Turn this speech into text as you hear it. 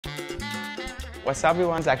Wasabi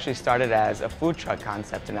Ones actually started as a food truck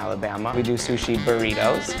concept in Alabama. We do sushi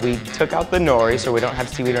burritos. We took out the nori, so we don't have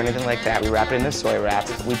seaweed or anything like that. We wrap it in the soy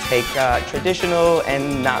wraps. We take traditional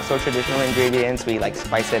and not so traditional ingredients. We like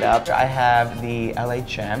spice it up. I have the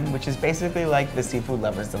LHM, which is basically like the seafood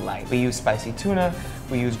lover's delight. We use spicy tuna.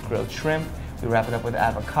 We use grilled shrimp. We wrap it up with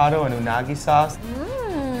avocado and unagi sauce.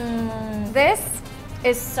 This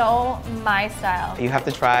is so my style. You have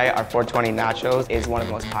to try our 420 nachos. It's one of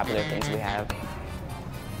the most popular things we have.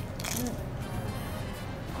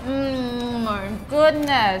 My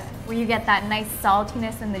goodness. Where you get that nice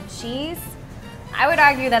saltiness in the cheese. I would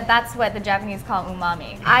argue that that's what the Japanese call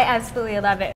umami. I absolutely love it.